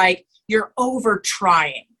don't feel like you're over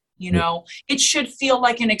trying. You know, it should feel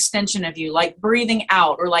like an extension of you, like breathing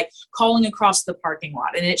out or like calling across the parking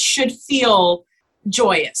lot. And it should feel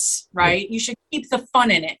joyous, right? You should keep the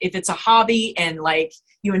fun in it. If it's a hobby and like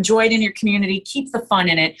you enjoy it in your community, keep the fun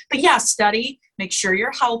in it. But yeah, study, make sure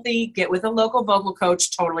you're healthy, get with a local vocal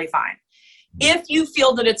coach, totally fine. If you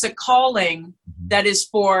feel that it's a calling that is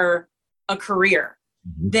for a career,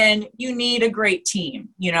 then you need a great team,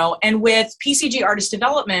 you know. And with PCG Artist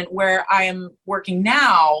Development, where I am working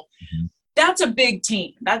now, that's a big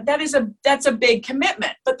team. That's a big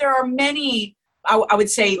commitment. But there are many, I would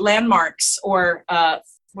say, landmarks or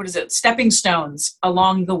stepping stones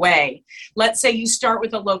along the way. Let's say you start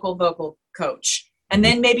with a local vocal coach. And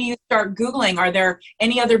then maybe you start Googling, are there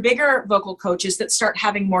any other bigger vocal coaches that start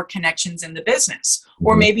having more connections in the business?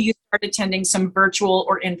 Or maybe you start attending some virtual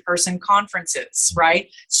or in-person conferences, right?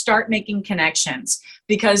 Start making connections.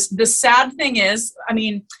 Because the sad thing is, I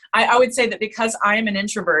mean, I would say that because I am an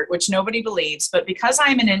introvert, which nobody believes, but because I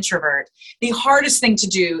am an introvert, the hardest thing to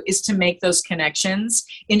do is to make those connections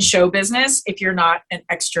in show business if you're not an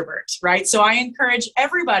extrovert, right? So I encourage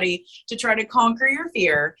everybody to try to conquer your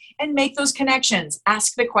fear and make those connections.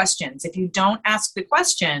 Ask the questions. If you don't ask the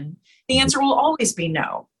question, the answer will always be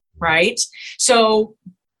no, right? So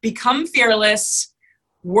become fearless.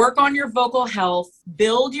 Work on your vocal health,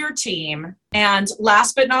 build your team, and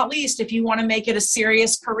last but not least, if you want to make it a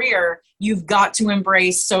serious career, you've got to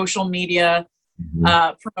embrace social media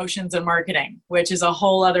promotions and marketing, which is a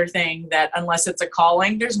whole other thing that unless it's a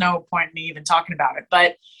calling, there's no point in me even talking about it.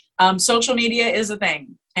 But social media is a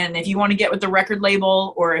thing. And if you want to get with the record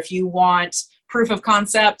label or if you want proof of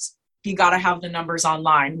concept, you got to have the numbers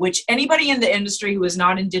online, which anybody in the industry who is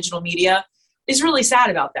not in digital media is really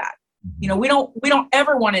sad about that. You know, we don't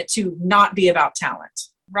ever want it to not be about talent,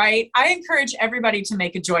 right? I encourage everybody to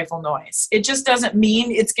make a joyful noise. It just doesn't mean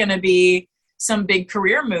it's going to be some big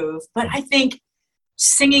career move, but I think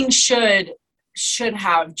singing should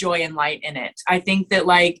have joy and light in it. I think that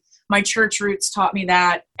like my church roots taught me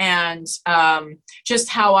that, and just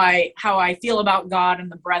how I feel about God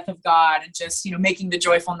and the breath of God and just, you know, making the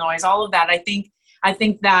joyful noise, all of that. I think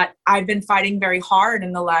that I've been fighting very hard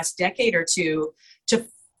in the last decade or two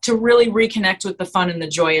to really reconnect with the fun and the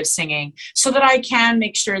joy of singing so that I can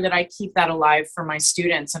make sure that I keep that alive for my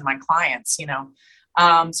students and my clients, you know.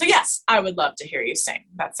 So yes, I would love to hear you sing.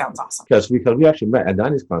 That sounds awesome. Because we actually met at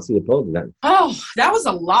Donnie's concert. Oh, that was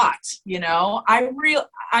a lot, you know.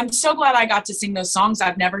 I'm so glad I got to sing those songs.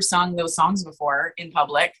 I've never sung those songs before in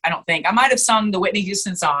public, I don't think. I might have sung the Whitney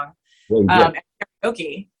Houston song at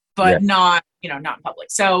karaoke, but not in public.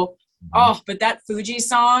 So but that Fuji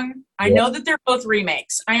song, I know that they're both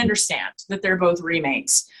remakes. I understand that they're both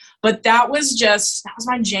remakes, but that was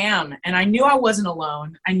my jam. And I knew I wasn't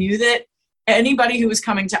alone. I knew that anybody who was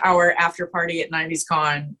coming to our after party at 90s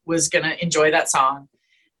Con was going to enjoy that song.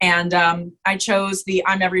 And I chose the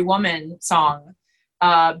I'm Every Woman song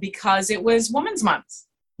because it was Women's Month.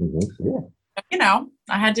 You know,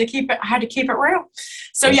 I had to keep it real.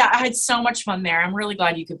 So yeah, I had so much fun there. I'm really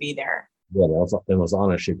glad you could be there. Yeah, it was an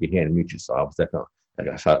honor to shake your hand and meet you. So I was I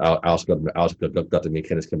also got to meet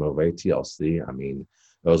Kenneth Kim over at TLC. I mean,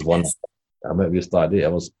 it was one. I remember you started. It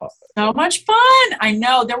was so much fun. I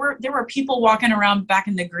know there were people walking around back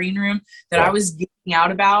in the green room that I was geeking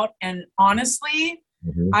out about, and honestly,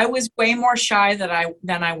 I was way more shy than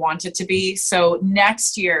I wanted to be. So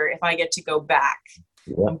next year, if I get to go back,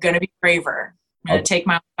 I'm going to be braver. I'm going to take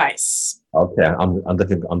my advice. Okay, I'm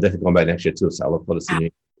definitely going back next year too. So I look forward to seeing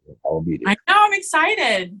you. I'll be there. I know, I'm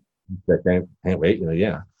excited. Can't wait. You know,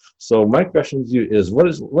 yeah. So my question to you is, what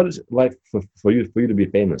is it like for you to be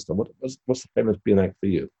famous? So what's the famous being like for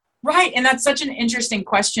you? Right, and that's such an interesting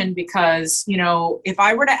question because, you know, if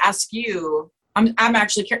I were to ask you, I'm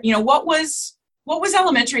actually, you know, what was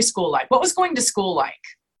elementary school like? What was going to school like?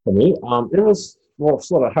 For me, it was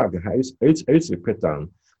sort of hard. I used to get picked on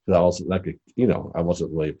because I was like, I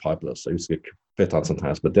wasn't really popular, so I used to get picked on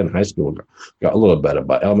sometimes. But then high school got a little better,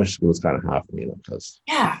 but elementary school was kind of hard for me, because.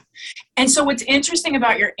 Yeah, and so what's interesting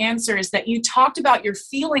about your answer is that you talked about your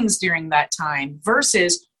feelings during that time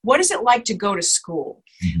versus what is it like to go to school.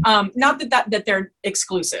 Not that they're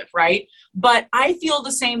exclusive, right? But I feel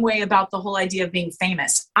the same way about the whole idea of being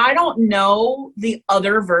famous. I don't know the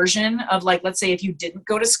other version of, like, let's say if you didn't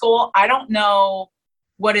go to school, I don't know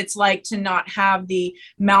what it's like to not have the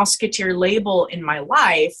Mouseketeer label in my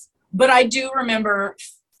life. But I do remember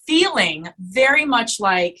feeling very much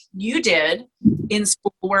like you did in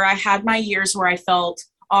school, where I had my years where I felt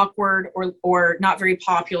awkward or not very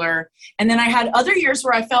popular. And then I had other years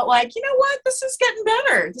where I felt like, you know what, this is getting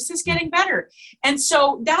better. This is getting better. And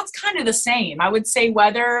so that's kind of the same. I would say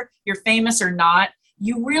whether you're famous or not,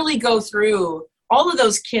 you really go through all of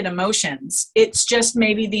those kid emotions. It's just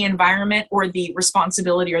maybe the environment or the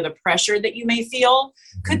responsibility or the pressure that you may feel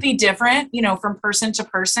could be different, you know, from person to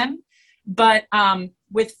person. But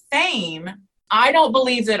with fame, I don't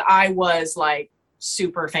believe that I was like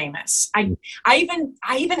super famous. I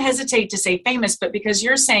even hesitate to say famous, but because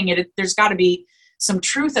you're saying it, there's got to be some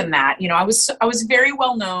truth in that. You know, I was very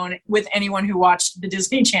well known with anyone who watched the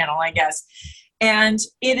Disney Channel, I guess. And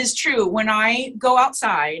it is true. When I go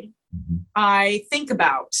outside, I think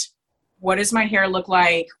about, what does my hair look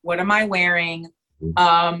like? What am I wearing?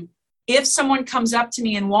 If someone comes up to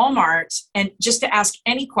me in Walmart and just to ask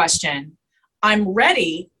any question, I'm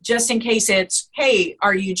ready just in case it's, hey,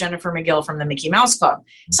 are you Jennifer McGill from the Mickey Mouse Club?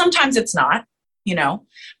 Sometimes it's not, you know,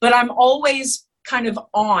 but I'm always kind of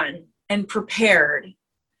on and prepared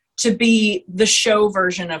to be the show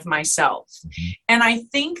version of myself. And I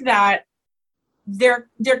think that there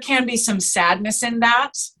can be some sadness in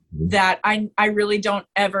that I really don't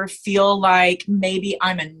ever feel like maybe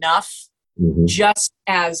I'm enough just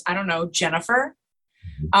as, I don't know, Jennifer.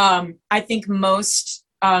 I think most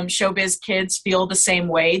showbiz kids feel the same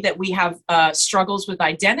way, that we have struggles with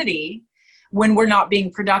identity when we're not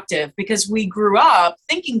being productive, because we grew up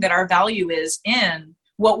thinking that our value is in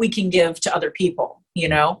what we can give to other people, you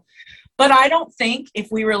know? But I don't think, if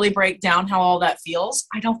we really break down how all that feels,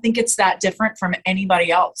 I don't think it's that different from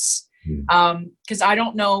anybody else. Because I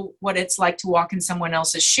don't know what it's like to walk in someone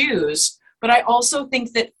else's shoes. But I also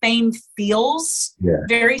think that fame feels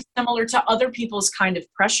very similar to other people's kind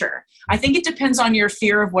of pressure. I think it depends on your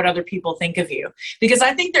fear of what other people think of you. Because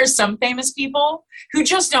I think there's some famous people who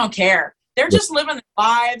just don't care. They're just living their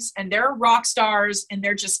lives and they're rock stars and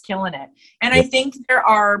they're just killing it. And I think there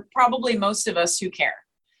are probably most of us who care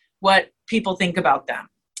what people think about them.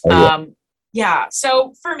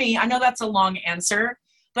 So for me, I know that's a long answer,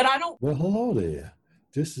 but I don't. Well, hello there.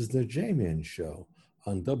 This is the Jayman Show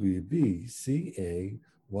on WBCA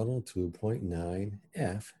 102.9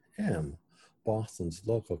 FM, Boston's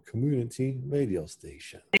local community radio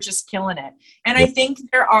station. They're just killing it. And I think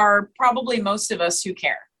there are probably most of us who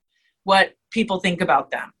care what people think about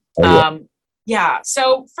them.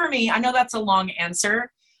 So for me, I know that's a long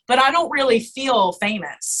answer, but I don't really feel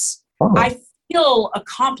famous. I feel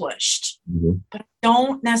accomplished, but I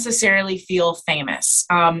don't necessarily feel famous.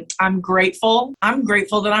 I'm grateful. I'm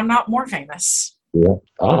grateful that I'm not more famous.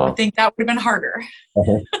 I think that would have been harder.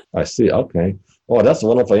 I see. Okay. Oh, that's a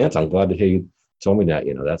wonderful answer. I'm glad to hear you told me that.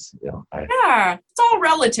 You know, that's, you know, it's all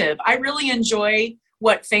relative. I really enjoy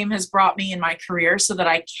what fame has brought me in my career so that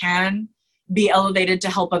I can be elevated to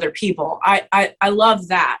help other people. I love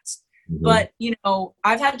that. But, you know,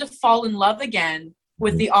 I've had to fall in love again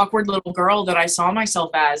with the awkward little girl that I saw myself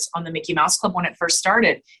as on the Mickey Mouse Club when it first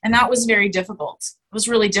started. And that was very difficult. It was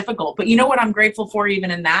really difficult. But you know what I'm grateful for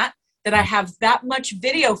even in that I have that much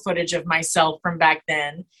video footage of myself from back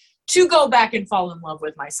then to go back and fall in love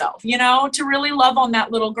with myself, you know, to really love on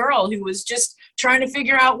that little girl who was just trying to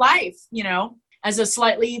figure out life, you know, as a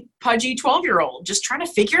slightly pudgy 12-year-old, just trying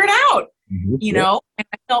to figure it out, you know, and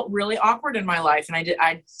I felt really awkward in my life. And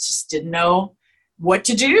I just didn't know what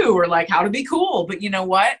to do or like how to be cool. But you know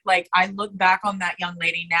what? Like I look back on that young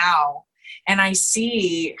lady now and I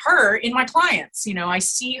see her in my clients, you know, I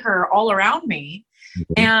see her all around me.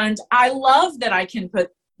 And I love that I can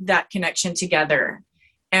put that connection together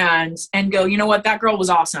and go, you know what, that girl was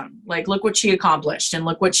awesome. Like, look what she accomplished and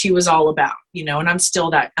look what she was all about, you know, and I'm still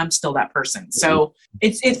that person. So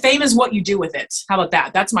it's fame is what you do with it. How about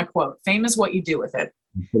that? That's my quote. Fame is what you do with it.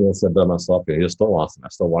 I said that myself. You're still awesome. I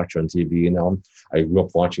still watch you on TV. You know, I grew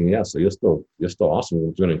up watching you. So you're still awesome.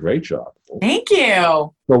 You're doing a great job. Thank you.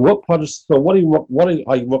 So what are you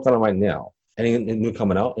working on right now? Any new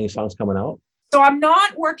coming out? Any songs coming out? So I'm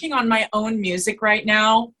not working on my own music right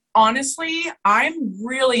now. Honestly, I'm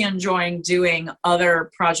really enjoying doing other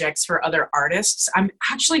projects for other artists. I'm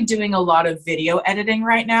actually doing a lot of video editing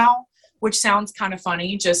right now, which sounds kind of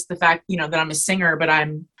funny, just the fact, you know, that I'm a singer, but I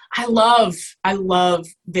love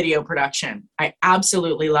video production. I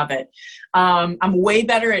absolutely love it. I'm way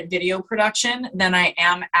better at video production than I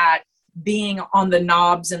am at being on the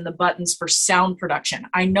knobs and the buttons for sound production.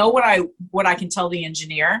 I know what I can tell the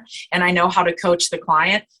engineer and I know how to coach the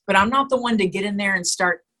client, but I'm not the one to get in there and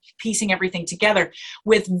start piecing everything together.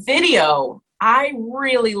 With video, I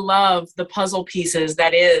really love the puzzle pieces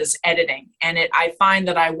that is editing. And I find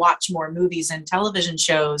that I watch more movies and television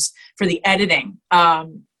shows for the editing.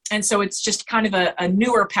 And so it's just kind of a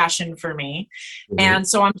newer passion for me. Mhm. And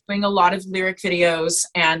so I'm doing a lot of lyric videos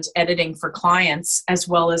and editing for clients, as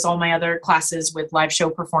well as all my other classes with live show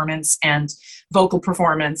performance and vocal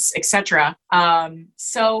performance, etc.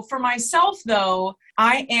 So for myself, though,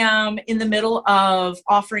 I am in the middle of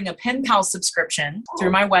offering a pen pal subscription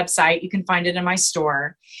through my website. You can find it in my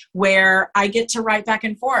store, where I get to write back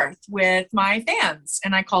and forth with my fans,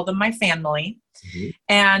 and I call them my family. Mhm.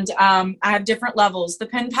 And I have different levels. The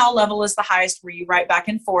pen pal level is the highest, where you write back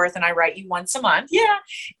and forth, and I write you once a month. Yeah.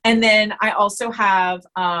 And then I also have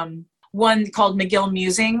one called McGill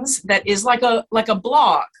Musings that is like a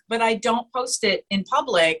blog, but I don't post it in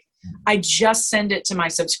public. I just send it to my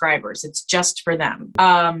subscribers. It's just for them.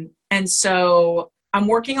 And so I'm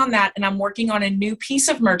working on that, and I'm working on a new piece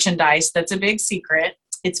of merchandise that's a big secret.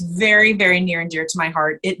 It's very, very near and dear to my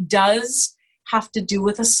heart. It does have to do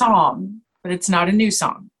with a song, but it's not a new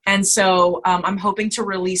song. And so I'm hoping to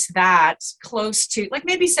release that close to like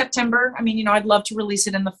maybe September. I mean, I'd love to release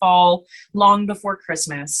it in the fall, long before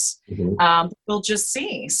Christmas. Mhm. We'll just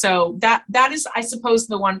see. So that is, I suppose,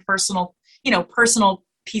 the one personal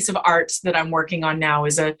piece of art that I'm working on now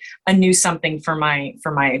is a new something for my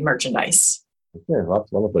merchandise. Okay, that's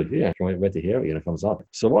wonderful. Yeah, I can't wait to hear it when it comes up.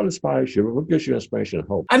 So what inspires you? What gives you inspiration and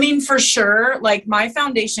hope? I mean, for sure, like my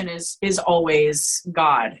foundation is always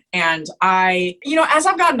God. And I, as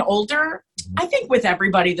I've gotten older, I think with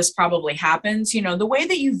everybody, this probably happens, the way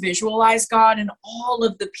that you visualize God and all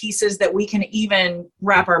of the pieces that we can even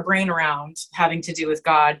wrap our brain around having to do with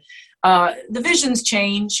God, the visions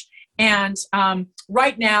change. And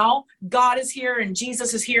right now, God is here and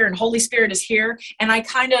Jesus is here and Holy Spirit is here. And I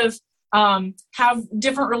kind of have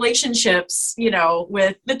different relationships,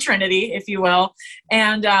 with the Trinity, if you will.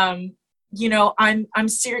 And, I'm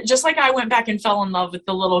serious. Just like I went back and fell in love with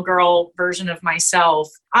the little girl version of myself.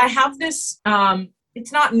 I have this,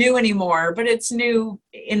 it's not new anymore, but it's new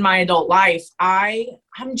in my adult life.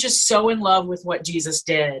 I'm just so in love with what Jesus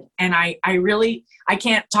did. And I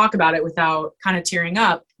can't talk about it without kind of tearing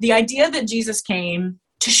up. The idea that Jesus came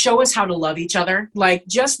to show us how to love each other, like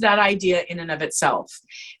just that idea in and of itself,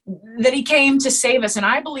 that he came to save us. And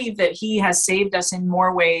I believe that he has saved us in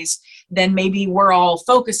more ways than maybe we're all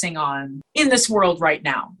focusing on in this world right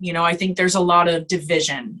now. I think there's a lot of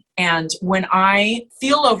division. And when I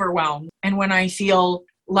feel overwhelmed and when I feel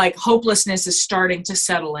like hopelessness is starting to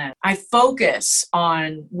settle in, I focus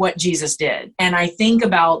on what Jesus did. And I think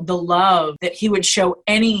about the love that he would show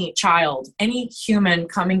any child, any human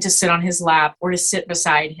coming to sit on his lap or to sit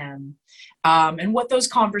beside him. And what those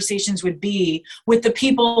conversations would be with the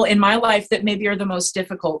people in my life that maybe are the most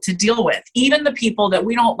difficult to deal with, even the people that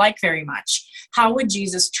we don't like very much. How would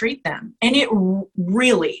Jesus treat them? And it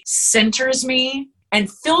really centers me and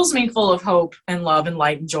fills me full of hope and love and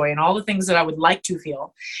light and joy and all the things that I would like to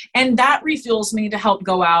feel. And that refuels me to help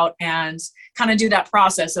go out and kind of do that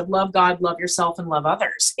process of love God, love yourself, and love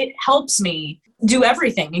others. It helps me do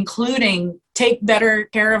everything, including take better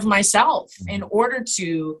care of myself in order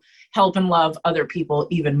to help and love other people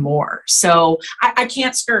even more. So I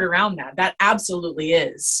can't skirt around that. That absolutely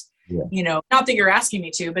is. Yeah. Not that you're asking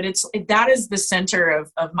me to, but that is the center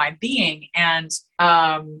of my being. And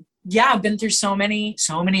I've been through so many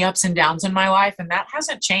ups and downs in my life, and that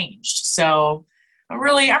hasn't changed. So I'm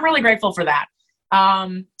really grateful for that.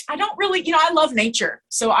 I don't really, I love nature.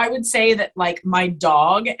 So I would say that like my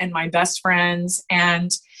dog and my best friends and,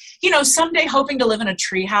 someday hoping to live in a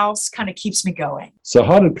tree house kind of keeps me going. So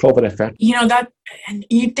how did COVID affect? And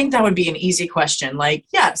you'd think that would be an easy question. Like,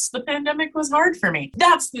 yes, the pandemic was hard for me.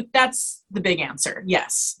 That's the big answer.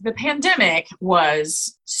 Yes, the pandemic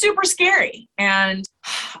was super scary. And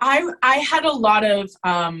I had a lot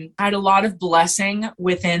of blessing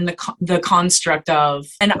within the construct of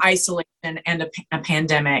an isolation and a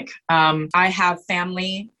pandemic. I have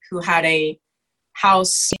family who had a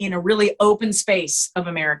house in a really open space of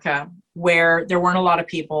America where there weren't a lot of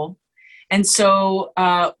people. And so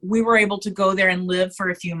we were able to go there and live for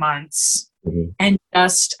a few months. Mm-hmm. And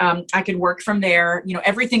just I could work from there.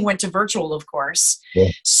 Everything went to virtual, of course. Yeah.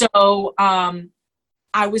 So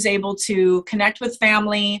I was able to connect with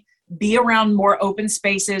family, be around more open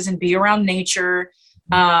spaces and be around nature.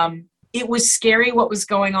 It was scary what was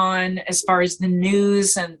going on as far as the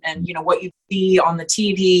news and what you see on the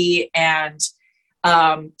TV. And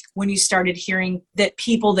when you started hearing that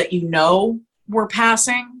people that were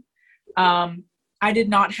passing, I did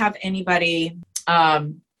not have anybody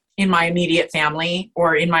in my immediate family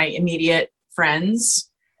or in my immediate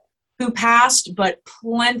friends who passed, but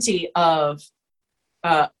plenty of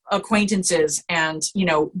acquaintances and,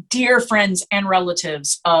 dear friends and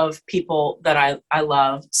relatives of people that I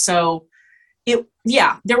love. So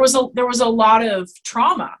there was a lot of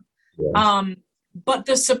trauma. Yeah. But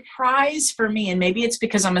the surprise for me, and maybe it's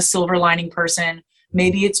because I'm a silver lining person,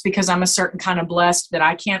 maybe it's because I'm a certain kind of blessed that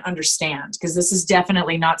I can't understand, because this is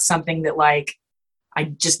definitely not something that like I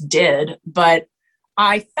just did, but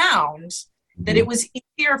I found that it was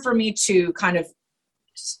easier for me to kind of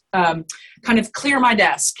clear my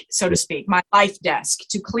desk, so to speak, my life desk,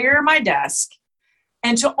 to clear my desk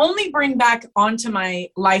and to only bring back onto my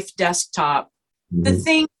life desktop the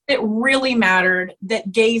thing that really mattered,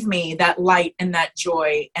 that gave me that light and that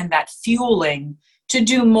joy and that fueling to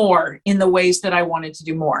do more in the ways that I wanted to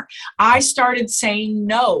do more. I started saying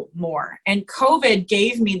no more, and COVID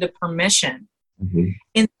gave me the permission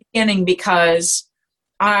in the beginning, because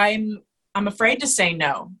I'm afraid to say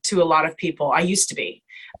no to a lot of people. I used to be.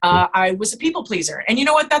 I was a people pleaser. And you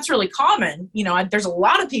know what? That's really common. You know, there's a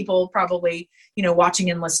lot of people probably, you know, watching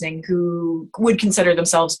and listening who would consider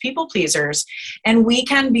themselves people pleasers. And we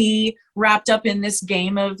can be wrapped up in this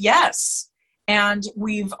game of yes. And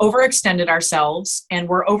we've overextended ourselves, and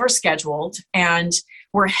we're overscheduled, and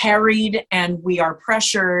we're harried, and we are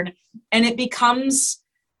pressured. And it becomes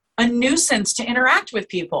a nuisance to interact with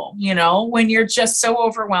people, you know, when you're just so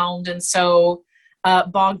overwhelmed and so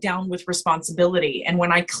bogged down with responsibility. And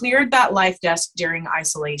when I cleared that life desk during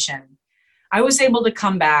isolation, I was able to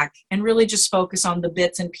come back and really just focus on the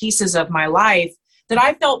bits and pieces of my life that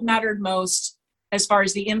I felt mattered most, as far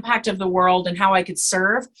as the impact of the world and how I could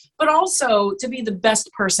serve, but also to be the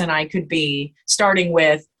best person I could be, starting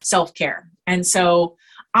with self-care. And so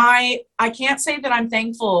I can't say that I'm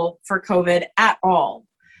thankful for COVID at all,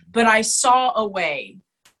 but I saw a way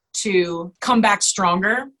to come back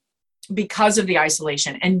stronger because of the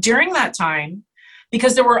isolation. And during that time,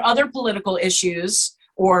 because there were other political issues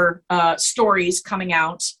or stories coming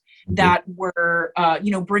out that were,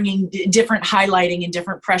 bringing different highlighting and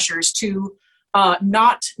different pressures to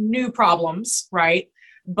not new problems, right?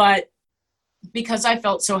 But because I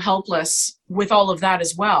felt so helpless with all of that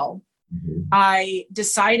as well, I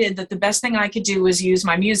decided that the best thing I could do was use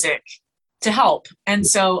my music to help. And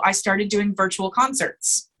so I started doing virtual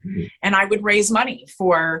concerts, and I would raise money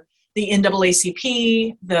for the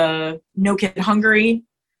NAACP, the No Kid Hungry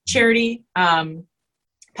charity,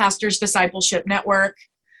 Pastors Discipleship Network,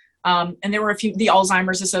 and there were a few, the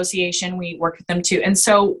Alzheimer's Association, we worked with them too. And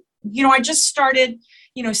so, you know, I just started,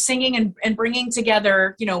 you know, singing and bringing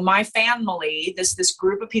together, you know, my family, this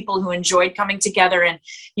group of people who enjoyed coming together and,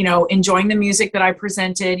 you know, enjoying the music that I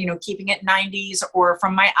presented, you know, keeping it 90s or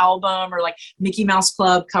from my album, or like Mickey Mouse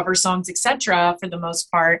Club cover songs, etc., for the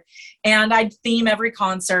most part. And I'd theme every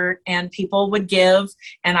concert, and people would give,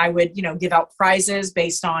 and I would, you know, give out prizes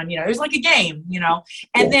based on, you know, it was like a game, you know,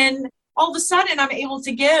 and then all of a sudden I'm able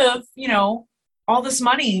to give, you know, all this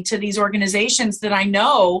money to these organizations that I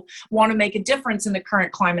know want to make a difference in the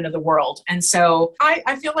current climate of the world. And so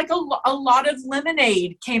I feel like a lot of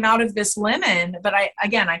lemonade came out of this lemon, but I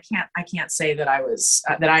can't say that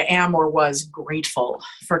I am or was grateful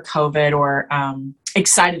for COVID or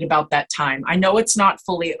excited about that time. I know it's not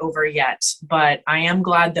fully over yet, but I am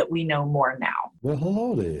glad that we know more now. Well,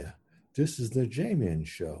 hello there. This is the Jayman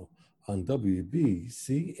Show on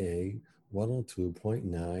WBCA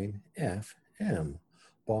 102.9 FM,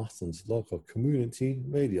 Boston's local community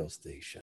radio station.